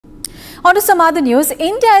On to some other news.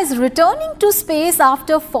 India is returning to space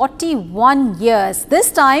after 41 years.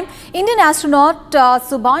 This time, Indian astronaut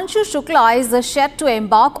Subhanshu Shukla is set to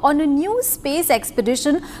embark on a new space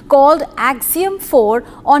expedition called AXIAM-4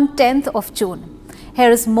 on 10th of June.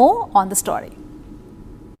 Here is more on the story.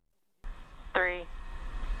 3,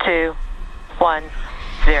 2, 1,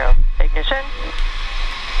 0. Ignition.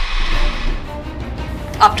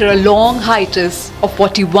 After a long hiatus of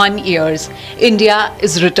 41 years, India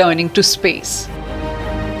is returning to space.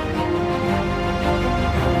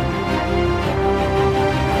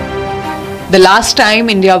 The last time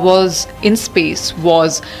India was in space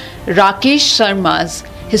was Rakesh Sharma's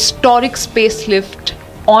historic spacelift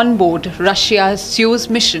on board Russia's Soyuz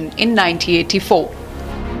mission in 1984.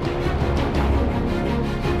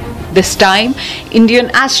 This time,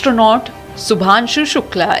 Indian astronaut Subhanshu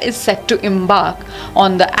Shukla is set to embark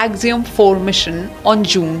on the AXIAM-4 mission on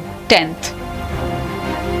June 10th.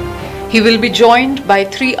 He will be joined by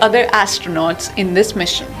 3 other astronauts in this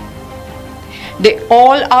mission. They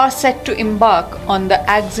all are set to embark on the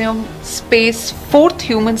AXIAM Space 4th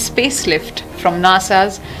human spacelift from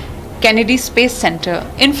NASA's Kennedy Space Center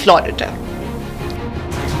in Florida.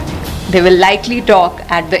 They will likely dock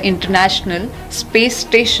at the International Space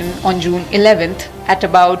Station on June 11th at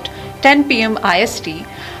about 10 p.m. IST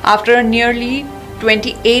after a nearly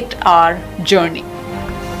 28-hour journey.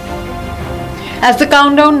 As the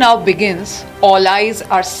countdown now begins, all eyes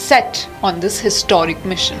are set on this historic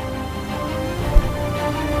mission.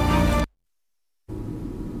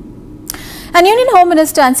 And Union Home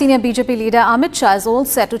Minister and senior BJP leader Amit Shah is all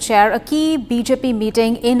set to chair a key BJP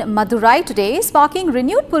meeting in Madurai today, sparking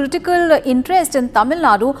renewed political interest in Tamil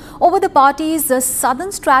Nadu over the party's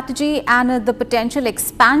southern strategy and the potential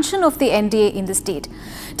expansion of the NDA in the state.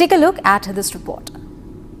 Take a look at this report.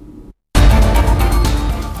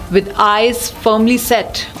 With eyes firmly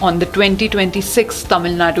set on the 2026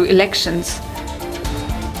 Tamil Nadu elections,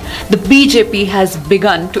 the BJP has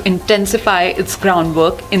begun to intensify its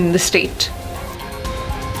groundwork in the state.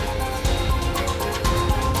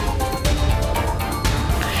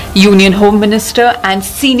 Union Home Minister and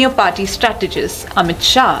senior party strategist Amit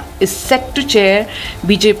Shah is set to chair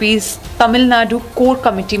BJP's Tamil Nadu Core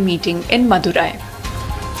Committee meeting in Madurai.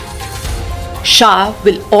 Shah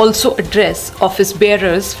will also address office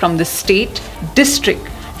bearers from the state, district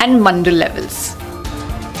and mandal levels.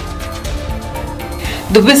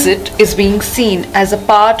 The visit is being seen as a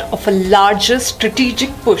part of a larger strategic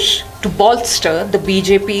push to bolster the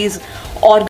BJP's